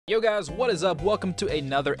Yo guys, what is up? Welcome to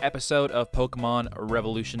another episode of Pokemon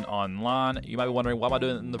Revolution Online. You might be wondering why am I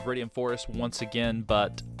doing it in the Viridian Forest once again,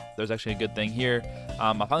 but there's actually a good thing here.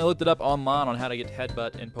 I finally looked it up online on how to get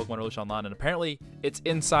Headbutt in Pokemon Revolution Online, and apparently it's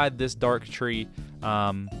inside this dark tree.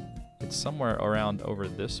 It's somewhere around over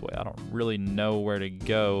this way. I don't really know where to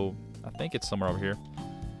go. I think it's somewhere over here.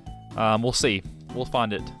 We'll see. We'll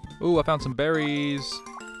find it. Ooh, I found some berries.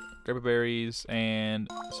 Grappa berries and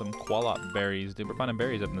some Qualop berries. Dude, we're finding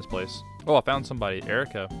berries up in this place. Oh, I found somebody.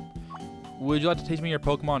 Erica. Would you like to teach me your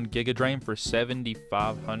Pokemon Giga Drain for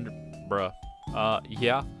 7,500? Bruh.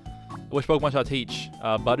 Yeah. Which Pokemon should I teach?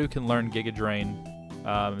 Budu can learn Giga Drain.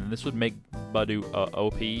 This would make Budu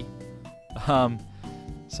OP.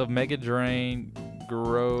 So Mega Drain,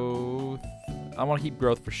 Growth. I want to keep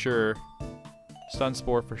Growth for sure. Stun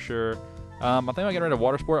Spore for sure. I think I'm getting rid of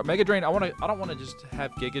Water Sport. Mega Drain, I don't want to just have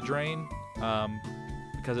Giga Drain,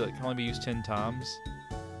 because it can only be used 10 times.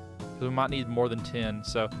 So we might need more than 10.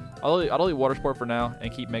 So I'll delete Water Sport for now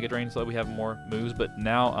and keep Mega Drain so that we have more moves. But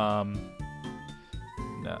now,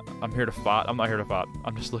 no, I'm here to fight. I'm not here to fight.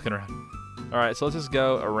 I'm just looking around. All right, so let's just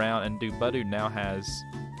go around and do. Budu now has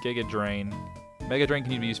Giga Drain. Mega Drain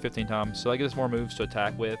can be used 15 times, so that gives us more moves to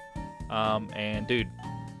attack with. And dude,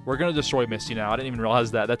 we're going to destroy Misty now. I didn't even realize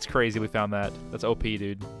that. That's crazy we found that. That's OP,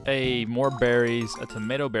 dude. Hey, more berries. A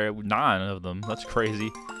tomato berry. 9 of them. That's crazy.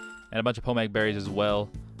 And a bunch of Pomeg berries as well.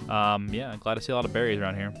 Yeah, glad to see a lot of berries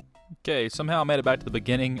around here. Okay, somehow I made it back to the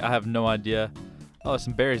beginning. I have no idea. Oh, there's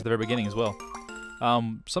some berries at the very beginning as well.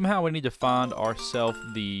 Somehow we need to find ourselves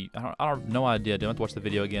the... I have no idea. Don't have to watch the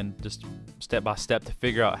video again. Just step by step to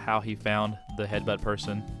figure out how he found the Headbutt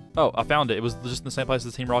person. Oh, I found it. It was just in the same place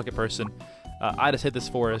as the Team Rocket person. I just hit this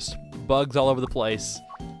forest. Bugs all over the place.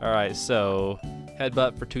 Alright, so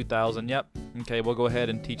Headbutt for 2,000. Yep. Okay, we'll go ahead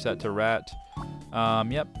and teach that to Rat.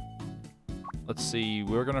 Yep. Let's see.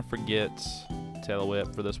 We're going to forget Tail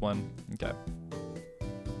Whip for this one. Okay.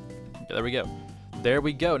 There we go. There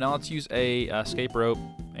we go. Now let's use a escape rope,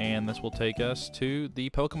 and this will take us to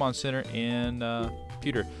the Pokemon Center in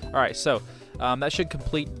Pewter. Alright, so that should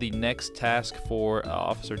complete the next task for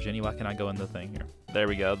Officer Jenny. Why can't I go in the thing here? There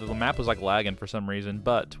we go. The map was like lagging for some reason,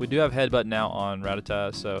 but we do have Headbutt now on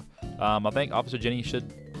Rattata, so I think Officer Jenny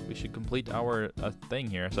we should complete our thing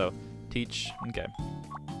here. So teach. Okay.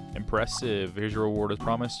 Impressive. Here's your reward as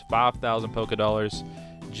promised. 5,000 Poké Dollars.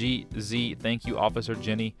 GZ. Thank you, Officer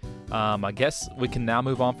Jenny. I guess we can now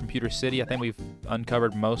move on from Pewter City. I think we've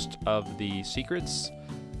uncovered most of the secrets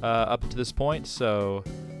up to this point, so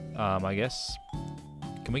I guess.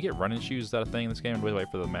 Can we get running shoes? Is that a thing in this game? Or do we wait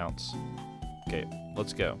for the mounts? Okay,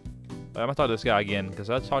 let's go. I'm gonna talk to this guy again because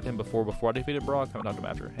I talked to him before I defeated Brock. I haven't talked to him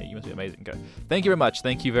after. Hey, you must be amazing. Okay, thank you very much.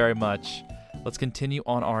 Thank you very much. Let's continue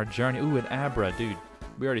on our journey. Ooh, an Abra, dude.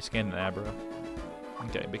 We already scanned an Abra.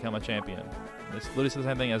 Okay, become a champion. It's literally the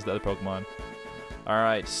same thing as the other Pokemon. All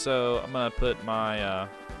right, so I'm gonna put my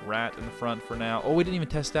Rat in the front for now. Oh, we didn't even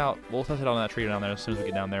test out. We'll test it on that tree down there as soon as we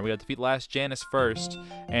get down there. We got to defeat last Janice first,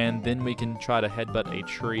 and then we can try to headbutt a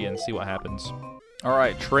tree and see what happens.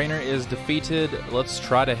 Alright, trainer is defeated. Let's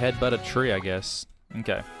try to headbutt a tree, I guess.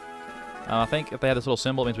 Okay. I think if they have this little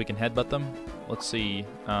symbol, it means we can headbutt them. Let's see.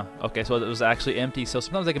 Okay, so it was actually empty. So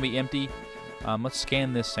sometimes they can be empty. Let's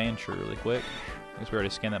scan this sand tree really quick. I guess we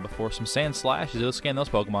already scanned that before. Some sand slashes. Let's scan those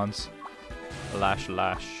Pokemons. Lash.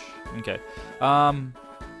 Okay.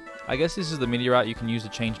 I guess this is the meteorite you can use to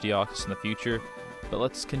change Deoxys in the future. But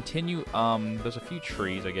let's continue. There's a few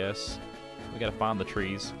trees, I guess. We gotta find the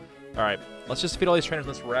trees. Alright, let's just defeat all these trainers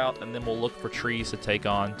on this route, and then we'll look for trees to take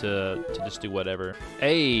on to just do whatever.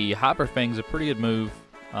 Hey, Hyper Fang's a pretty good move.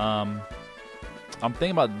 I'm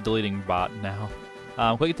thinking about deleting Bot now.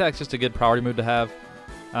 Quick Attack's just a good priority move to have.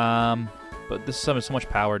 But this is so much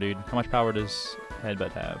power, dude. How much power does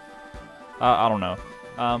Headbutt have? I don't know.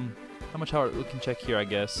 How much power? We can check here, I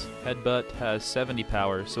guess. Headbutt has 70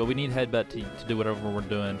 power, so we need Headbutt to do whatever we're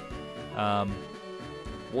doing.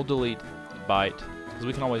 We'll delete Bite, because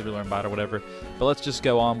we can always relearn Bite or whatever. But let's just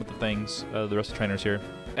go on with the things, the rest of the trainers here.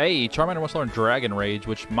 Hey, Charmander wants to learn Dragon Rage,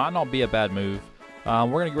 which might not be a bad move. We're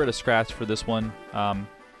going to get rid of Scratch for this one.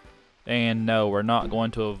 And no, we're not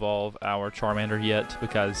going to evolve our Charmander yet,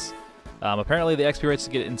 because apparently the XP rates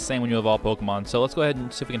get insane when you evolve Pokemon. So let's go ahead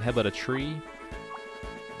and see if we can headbutt a tree.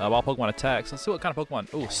 While Pokemon attacks. Let's see what kind of Pokemon.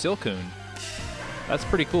 Oh, Silcoon. That's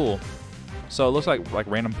pretty cool. So it looks like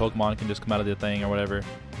random Pokemon can just come out of the thing or whatever.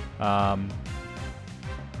 I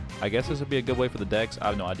guess this would be a good way for the Dex. I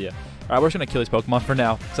have no idea. All right, we're just gonna kill these Pokemon for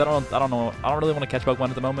now, because I don't know. I don't really want to catch Pokemon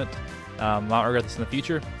at the moment. I might regret this in the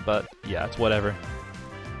future, but yeah, it's whatever.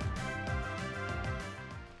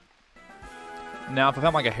 Now, if I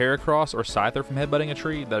found like a Heracross or Scyther from headbutting a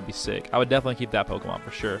tree, that'd be sick. I would definitely keep that Pokemon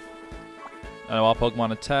for sure. I know all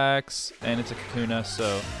Pokemon attacks, and it's a Kakuna,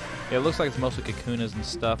 so it looks like it's mostly Kakunas and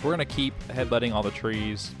stuff. We're gonna keep headbutting all the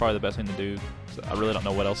trees. It's probably the best thing to do. So I really don't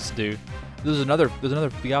know what else to do. There's another. We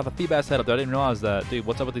got the Feebass head up there. I didn't realize that, dude.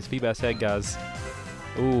 What's up with these Feebass head guys?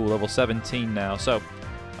 Ooh, level 17 now. So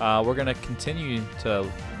we're gonna continue to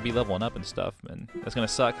be leveling up and stuff, and it's gonna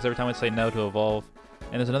suck because every time I say no to evolve,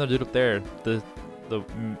 and there's another dude up there. The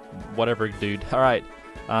whatever dude. All right.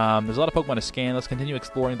 There's a lot of Pokemon to scan. Let's continue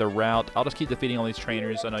exploring the route. I'll just keep defeating all these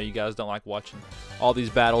trainers. I know you guys don't like watching all these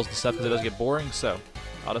battles and stuff because it does get boring, so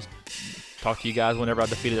I'll just talk to you guys whenever I've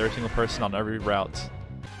defeated every single person on every route.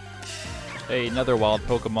 Hey, another wild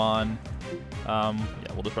Pokemon. Yeah,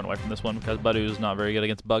 we'll just run away from this one because Budu's not very good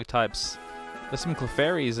against bug types. There's some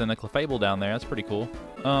Clefairies and a Clefable down there. That's pretty cool.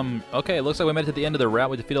 Okay, it looks like we made it to the end of the route.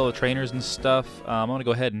 We defeated all the trainers and stuff. I'm going to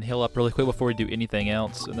go ahead and heal up really quick before we do anything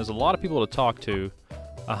else. And there's a lot of people to talk to.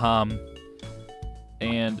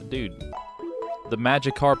 And dude, the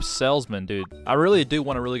Magikarp salesman, dude. I really do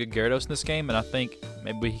want a really good Gyarados in this game, and I think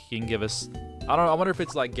maybe he can give us. I don't know. I wonder if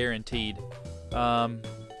it's like guaranteed. The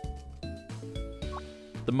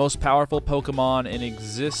most powerful Pokemon in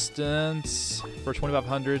existence for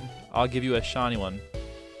 2,500. I'll give you a shiny one.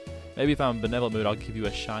 Maybe if I'm in benevolent mood, I'll give you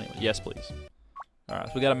a shiny one. Yes, please. All right,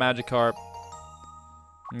 so we got a Magikarp.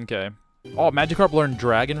 Okay. Oh, Magikarp learned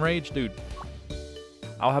Dragon Rage, dude.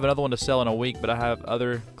 I'll have another one to sell in a week, but I have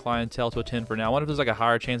other clientele to attend for now. I wonder if there's like a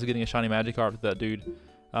higher chance of getting a shiny Magikarp with that dude.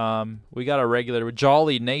 We got a regular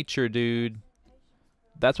Jolly Nature, dude.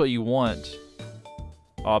 That's what you want.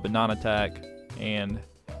 Oh, but non-attack and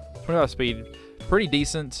 25 speed, pretty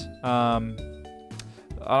decent. I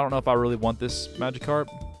don't know if I really want this Magikarp.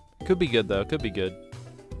 Could be good though. Could be good.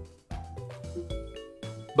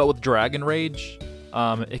 But with Dragon Rage,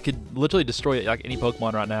 it could literally destroy like any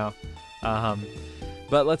Pokemon right now.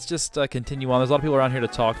 But let's just continue on. There's a lot of people around here to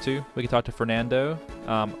talk to. We can talk to Fernando.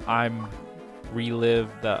 I'm relive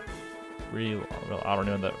the I don't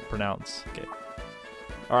know how to pronounce. Okay.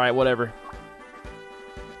 All right, whatever.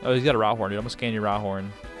 Oh, he's got a Rhyhorn, dude. I'm gonna scan your Rhyhorn.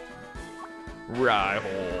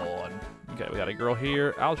 Rhyhorn. Okay, we got a girl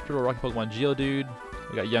here. Alex Triple Rocky Pokemon Geodude.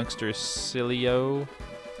 We got youngster Sileo.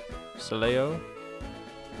 Oh,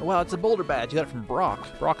 wow, it's a Boulder badge. You got it from Brock.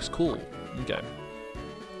 Brock's cool. Okay.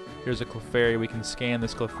 Here's a Clefairy. We can scan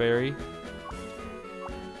this Clefairy.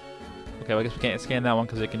 Okay, well, I guess we can't scan that one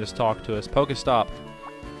because it can just talk to us. Pokestop.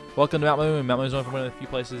 Welcome to Mount Moon. Mount Moon is one of the few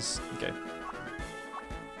places. Okay.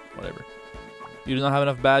 Whatever. You do not have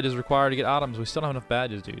enough badges required to get items. We still don't have enough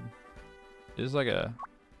badges, dude. It's like a...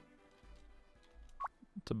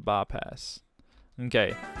 It's a bypass.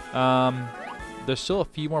 Okay. There's still a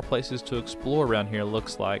few more places to explore around here,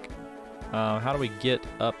 looks like. How do we get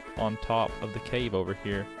up on top of the cave over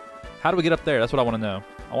here? How do we get up there? That's what I want to know.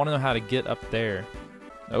 I want to know how to get up there.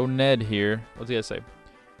 Oh, Ned here. What's he going to say?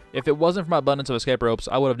 If it wasn't for my abundance of escape ropes,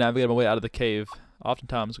 I would have navigated my way out of the cave.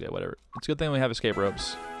 Oftentimes, okay, whatever. It's a good thing we have escape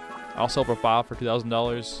ropes. I'll sell for $5 for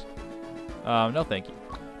 $2,000. No, thank you.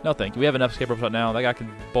 No, thank you. We have enough escape ropes right now. That guy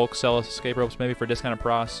can bulk sell us escape ropes maybe for a discounted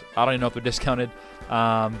price. I don't even know if they're discounted.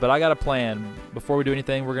 But I got a plan. Before we do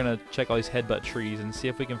anything, we're going to check all these headbutt trees and see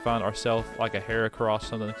if we can find ourselves like a Heracross or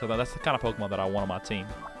something. So that's the kind of Pokemon that I want on my team.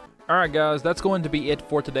 Alright guys, that's going to be it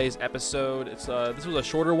for today's episode. This was a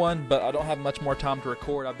shorter one, but I don't have much more time to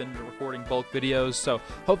record. I've been recording bulk videos, so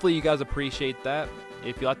hopefully you guys appreciate that.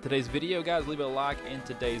 If you liked today's video, guys, leave it a like in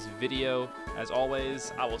today's video. As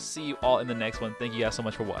always, I will see you all in the next one. Thank you guys so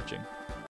much for watching.